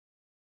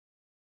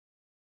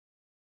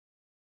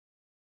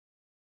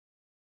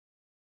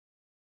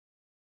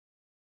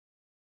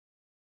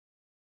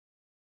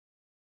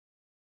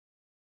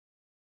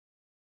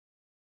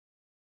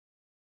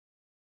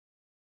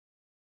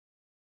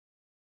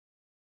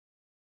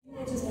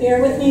Just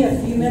bear with me a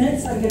few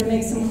minutes. I'm going to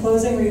make some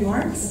closing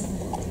remarks.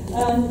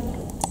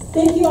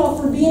 Thank you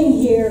all for being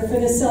here for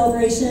this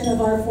celebration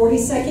of our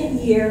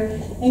 42nd year,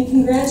 and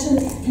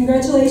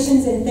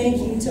congratulations and thank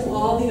you to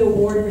all the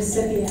award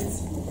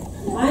recipients.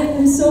 I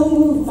am so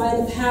moved by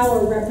the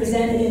power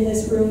represented in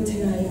this room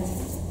tonight.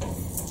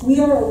 We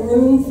are a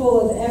room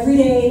full of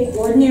everyday,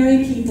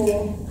 ordinary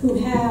people who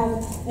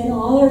have, in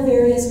all our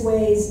various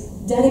ways,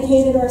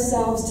 dedicated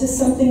ourselves to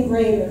something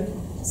greater,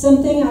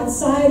 something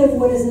outside of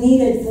what is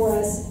needed for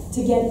us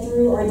to get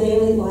through our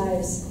daily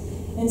lives.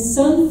 In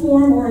some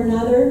form or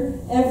another,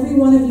 every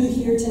one of you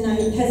here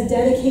tonight has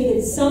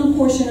dedicated some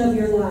portion of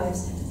your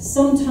lives,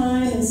 some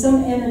time and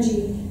some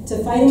energy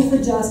to fighting for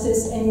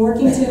justice and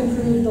working to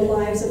improve the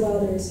lives of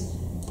others.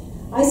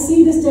 I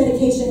see this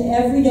dedication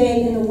every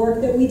day in the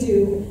work that we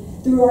do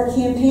through our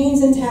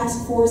campaigns and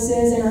task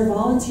forces and our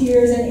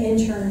volunteers and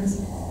interns.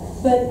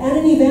 But at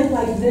an event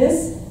like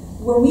this,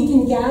 where we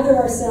can gather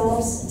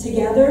ourselves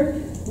together,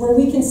 where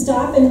we can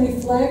stop and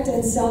reflect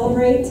and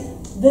celebrate,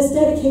 this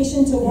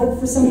dedication to work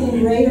for something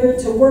greater,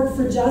 to work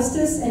for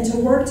justice, and to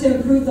work to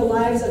improve the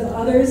lives of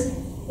others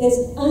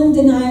is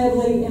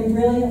undeniably and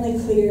brilliantly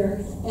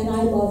clear, and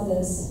I love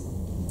this.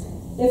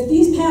 If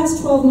these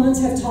past 12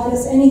 months have taught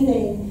us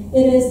anything,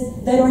 it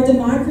is that our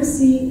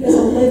democracy is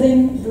a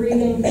living,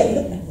 breathing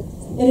thing.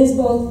 It is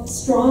both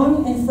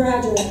strong and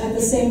fragile at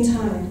the same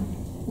time.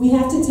 We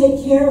have to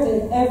take care of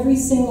it every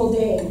single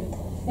day.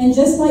 And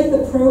just like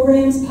the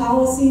programs,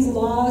 policies,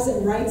 laws,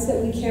 and rights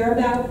that we care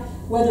about,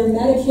 whether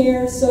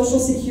Medicare, Social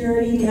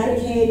Security,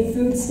 Medicaid,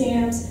 food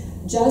stamps,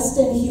 just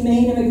and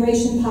humane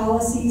immigration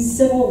policies,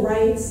 civil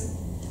rights,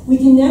 we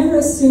can never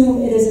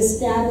assume it is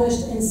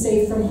established and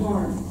safe from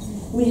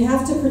harm. We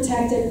have to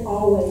protect it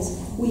always.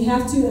 We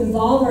have to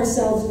involve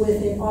ourselves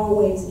with it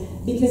always,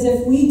 because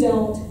if we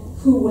don't,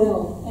 who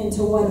will, and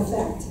to what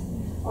effect?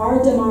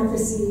 Our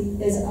democracy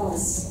is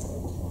us.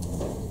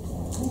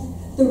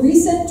 The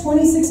recent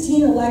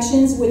 2016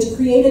 elections, which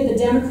created the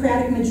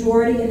Democratic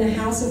majority in the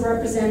House of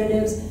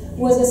Representatives,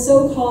 was a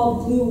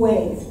so-called blue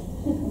wave.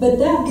 But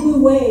that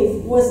blue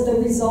wave was the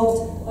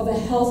result of a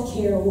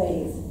healthcare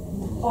wave.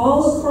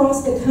 All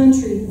across the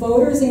country,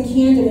 voters and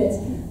candidates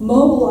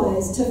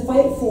mobilized to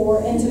fight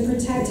for and to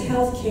protect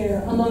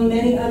healthcare, among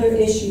many other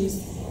issues.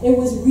 It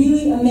was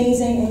really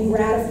amazing and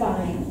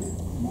gratifying.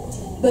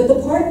 But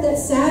the part that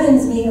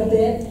saddens me a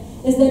bit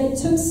is that it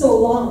took so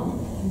long,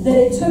 that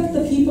it took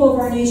the people of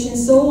our nation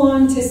so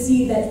long to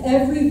see that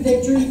every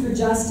victory for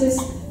justice,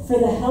 for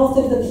the health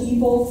of the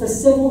people, for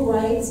civil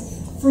rights,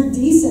 for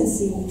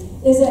decency,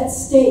 is at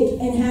stake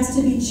and has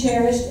to be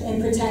cherished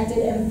and protected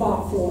and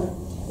fought for.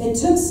 It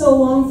took so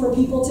long for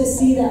people to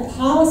see that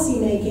policy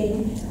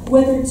making,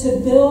 whether to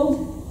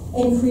build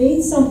and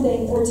create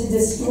something or to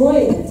destroy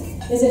it,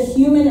 is a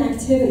human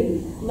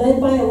activity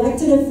led by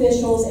elected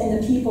officials and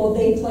the people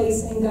they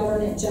place in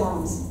government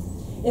jobs.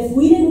 If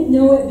we didn't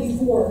know it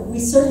before, we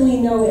certainly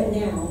know it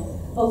now.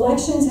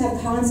 Elections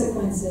have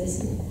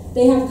consequences.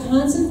 They have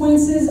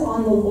consequences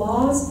on the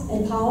laws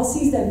and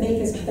policies that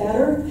make us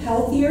better,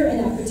 healthier, and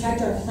that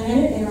protect our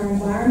planet and our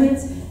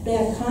environments. They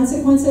have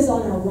consequences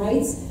on our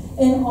rights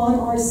and on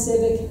our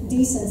civic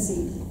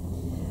decency.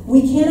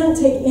 We cannot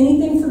take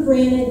anything for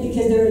granted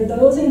because there are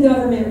those in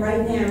government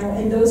right now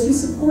and those who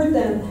support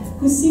them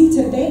who seek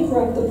to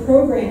bankrupt the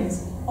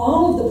programs,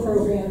 all of the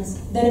programs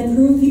that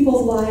improve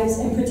people's lives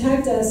and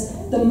protect us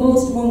the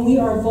most when we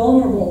are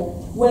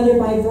vulnerable, whether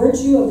by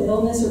virtue of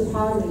illness or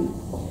poverty.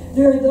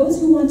 There are those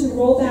who want to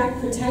roll back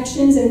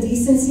protections and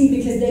decency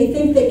because they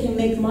think they can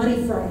make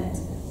money from it,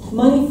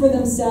 money for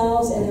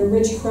themselves and their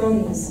rich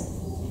cronies.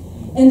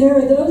 And there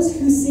are those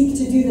who seek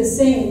to do the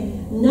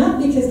same,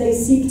 not because they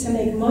seek to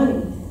make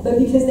money, but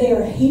because they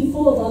are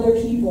hateful of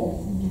other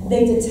people.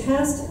 They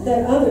detest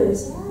that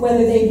others,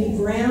 whether they be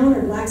brown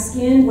or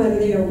black-skinned, whether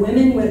they are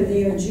women, whether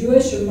they are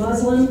Jewish or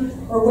Muslim,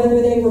 or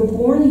whether they were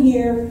born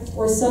here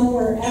or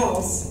somewhere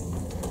else,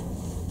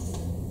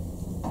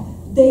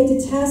 they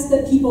detest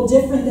that people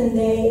different than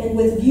they and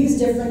with views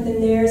different than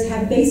theirs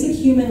have basic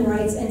human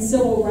rights and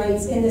civil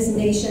rights in this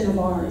nation of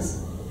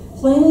ours.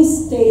 Plainly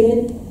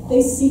stated,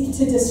 they seek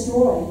to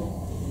destroy.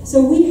 So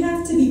we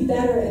have to be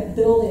better at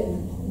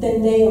building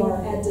than they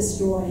are at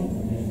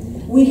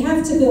destroying. We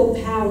have to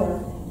build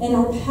power, and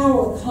our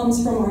power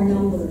comes from our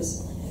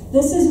numbers.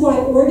 This is why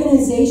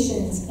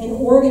organizations and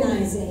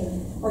organizing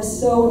are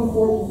so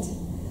important.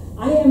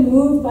 I am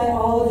moved by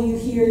all of you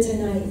here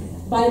tonight,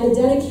 by the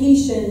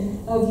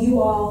dedication of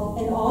you all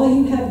and all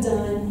you have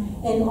done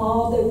and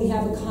all that we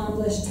have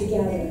accomplished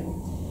together.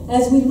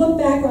 As we look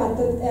back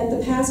at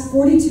the past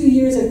 42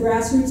 years of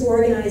grassroots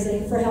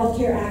organizing for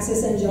healthcare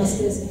access and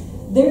justice,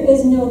 there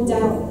is no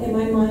doubt in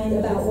my mind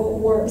about what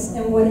works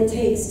and what it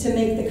takes to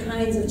make the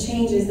kinds of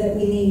changes that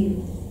we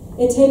need.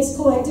 It takes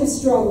collective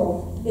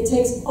struggle. It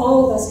takes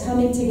all of us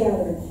coming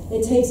together.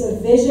 It takes a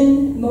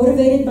vision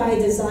motivated by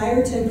a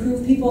desire to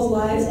improve people's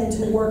lives and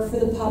to work for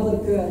the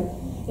public good.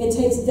 It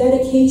takes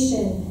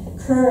dedication,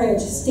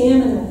 courage,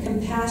 stamina,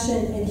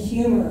 compassion, and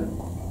humor,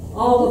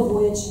 all of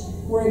which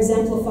were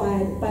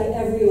exemplified by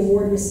every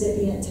award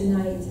recipient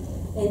tonight.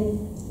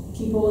 And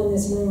people in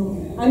this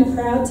room. I'm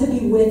proud to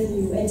be with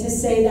you and to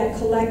say that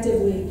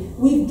collectively,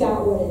 we've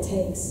got what it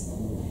takes.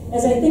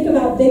 As I think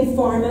about Big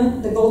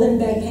Pharma, the Golden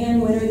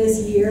Bedpan winner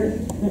this year,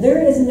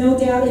 there is no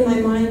doubt in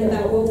my mind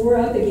about what we're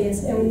up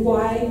against and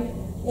why,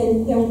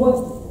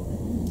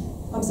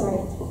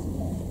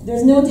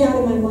 there's no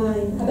doubt in my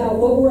mind about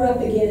what we're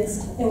up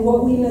against and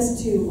what we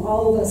must do,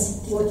 all of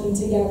us working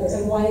together,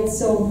 and why it's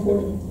so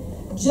important.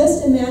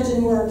 Just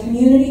imagine where our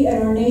community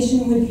and our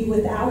nation would be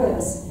without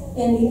us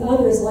and the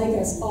others like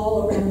us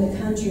all around the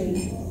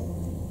country.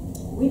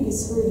 We'd be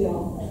screwed,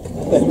 y'all.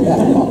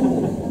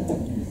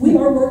 We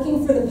are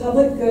working for the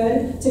public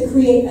good to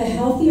create a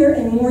healthier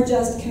and more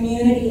just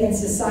community and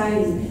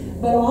society.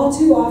 But all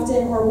too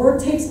often, our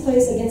work takes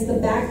place against the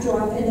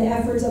backdrop and the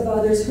efforts of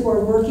others who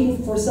are working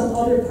for some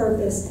other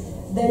purpose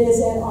that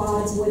is at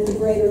odds with the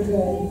greater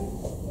good.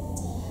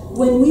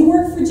 When we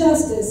work for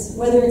justice,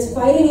 whether it's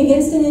fighting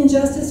against an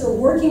injustice or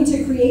working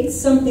to create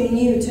something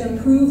new to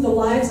improve the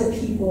lives of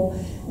people,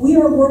 we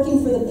are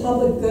working for the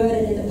public good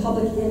and in the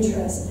public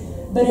interest.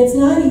 But it's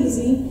not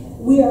easy.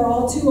 We are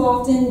all too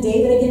often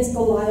David against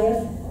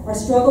Goliath. Our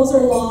struggles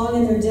are long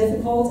and they're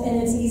difficult, and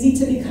it's easy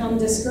to become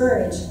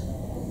discouraged.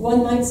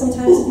 One might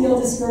sometimes feel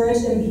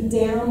discouraged and beat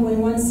down when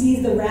one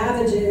sees the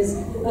ravages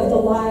of the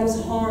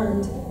lives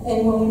harmed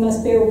and when we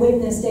must bear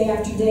witness day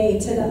after day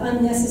to the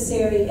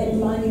unnecessary and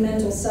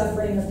monumental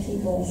suffering of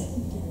people.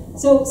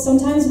 So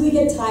sometimes we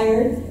get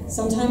tired,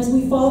 sometimes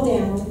we fall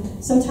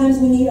down, sometimes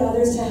we need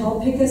others to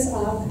help pick us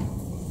up,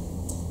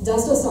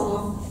 dust us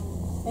off,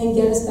 and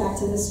get us back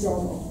to the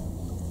struggle.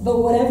 But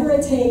whatever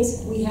it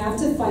takes, we have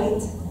to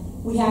fight,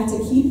 we have to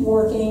keep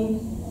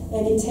working,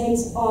 and it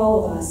takes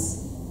all of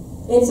us.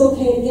 It's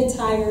okay to get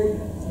tired,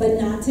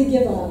 but not to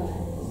give up.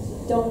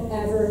 Don't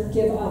ever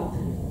give up.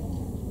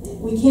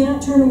 We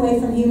cannot turn away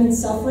from human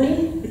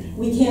suffering.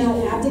 We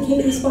cannot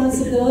abdicate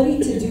responsibility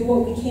to do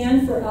what we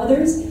can for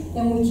others,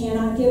 and we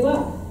cannot give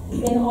up.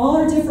 In all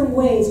our different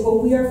ways,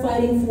 what we are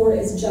fighting for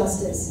is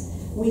justice.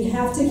 We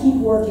have to keep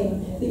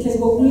working, because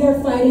what we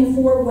are fighting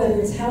for, whether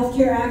it's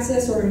healthcare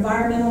access or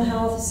environmental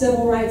health,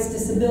 civil rights,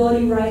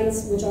 disability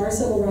rights, which are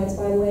civil rights,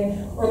 by the way,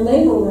 or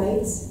labor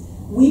rights,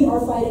 we are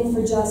fighting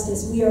for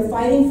justice. We are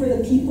fighting for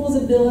the people's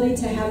ability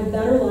to have a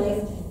better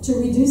life, to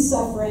reduce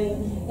suffering,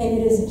 and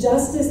it is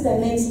justice that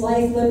makes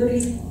life,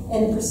 liberty,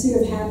 and the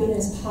pursuit of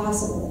happiness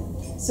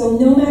possible. So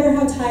no matter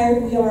how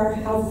tired we are,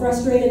 how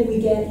frustrated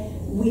we get,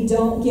 we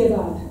don't give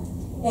up.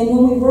 And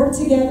when we work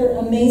together,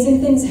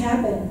 amazing things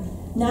happen.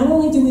 Not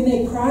only do we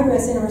make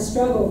progress in our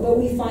struggle, but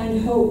we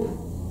find hope.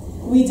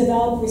 We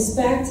develop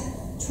respect,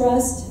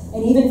 trust,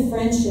 and even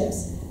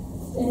friendships.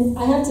 And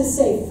I have to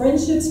say,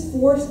 friendships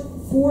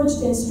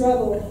forged in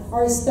struggle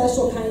are a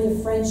special kind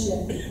of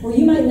friendship, where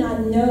you might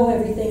not know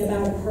everything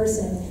about a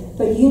person,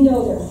 but you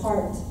know their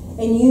heart,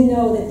 and you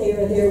know that they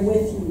are there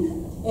with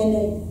you, and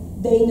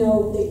that they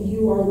know that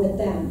you are with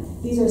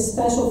them. These are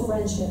special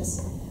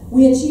friendships.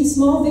 We achieve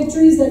small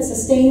victories that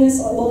sustain us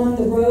along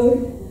the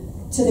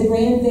road to the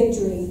grand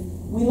victory.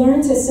 We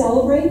learn to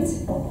celebrate,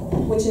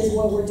 which is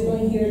what we're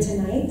doing here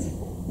tonight.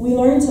 We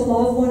learn to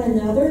love one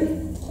another,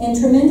 and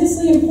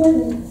tremendously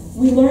important,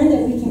 we learn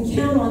that we can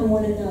count on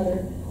one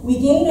another. We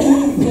gain a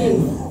new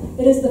faith.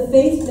 It is the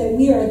faith that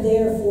we are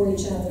there for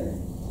each other.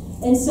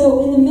 And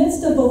so in the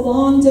midst of the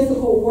long,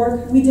 difficult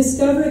work, we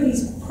discover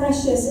these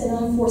precious and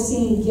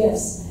unforeseen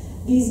gifts,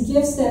 these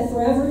gifts that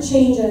forever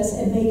change us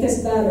and make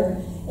us better.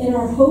 And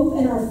our hope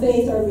and our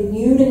faith are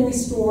renewed and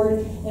restored,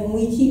 and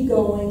we keep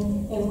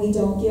going, and we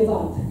don't give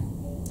up.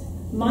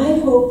 My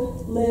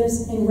hope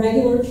lives in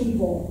regular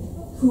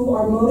people who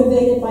are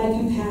motivated by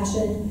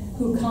compassion,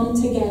 who come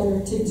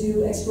together to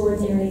do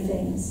extraordinary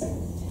things.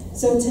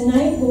 So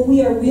tonight, what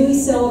we are really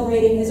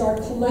celebrating is our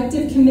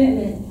collective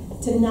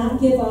commitment to not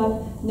give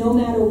up no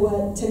matter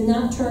what, to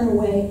not turn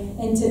away,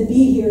 and to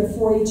be here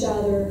for each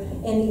other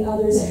and the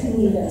others who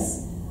need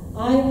us.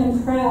 I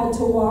am proud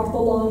to walk the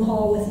long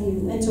haul with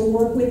you and to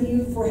work with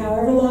you for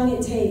however long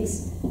it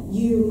takes,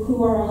 you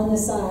who are on the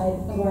side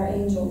of our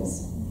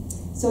angels.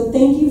 So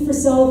thank you for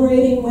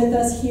celebrating with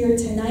us here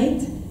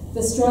tonight.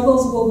 The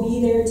struggles will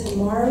be there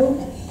tomorrow,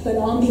 but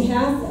on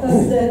behalf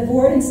of the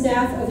board and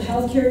staff of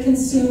Healthcare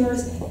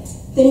Consumers,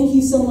 thank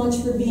you so much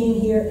for being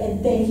here,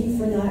 and thank you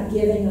for not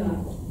giving up.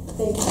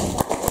 Thank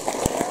you.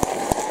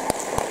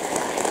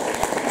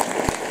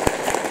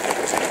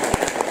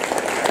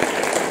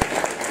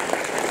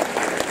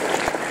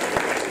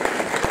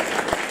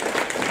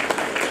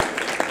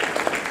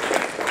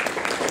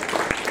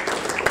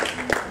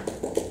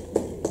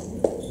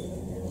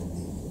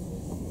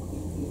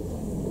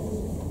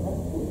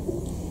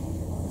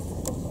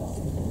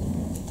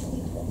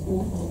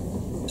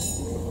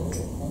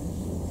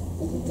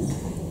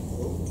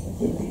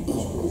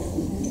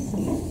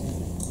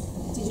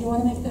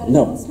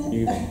 No.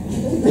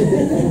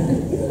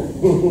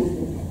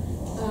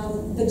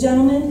 The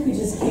gentleman who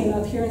just came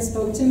up here and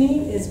spoke to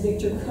me is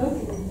Victor Cook.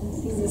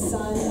 He's the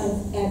son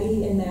of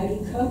Abby and Maggie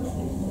Cook.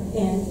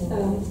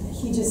 And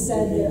he just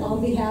said that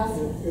on behalf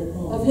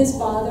of his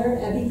father,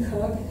 Abby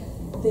Cook,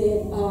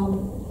 that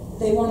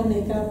they want to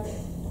make up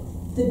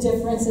the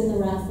difference in the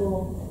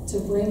raffle to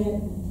bring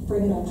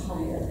it up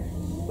higher.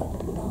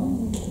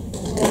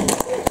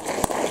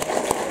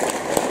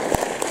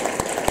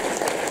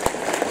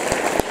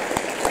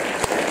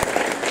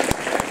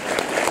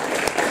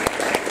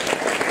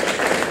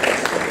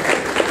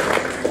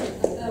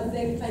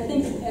 I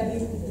think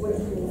Abby would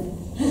approve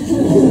it.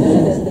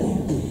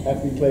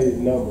 After you play his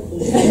number.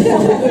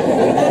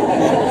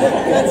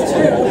 That's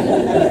true.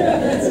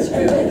 That's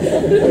true.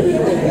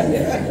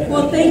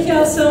 Well, thank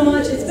y'all so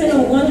much. It's been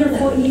a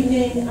wonderful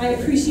evening. I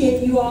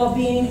appreciate you all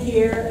being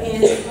here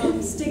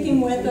and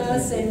sticking with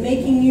us and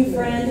making new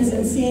friends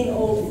and seeing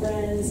old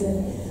friends.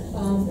 And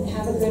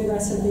have a good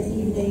rest of the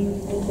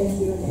evening. And thank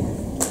you again.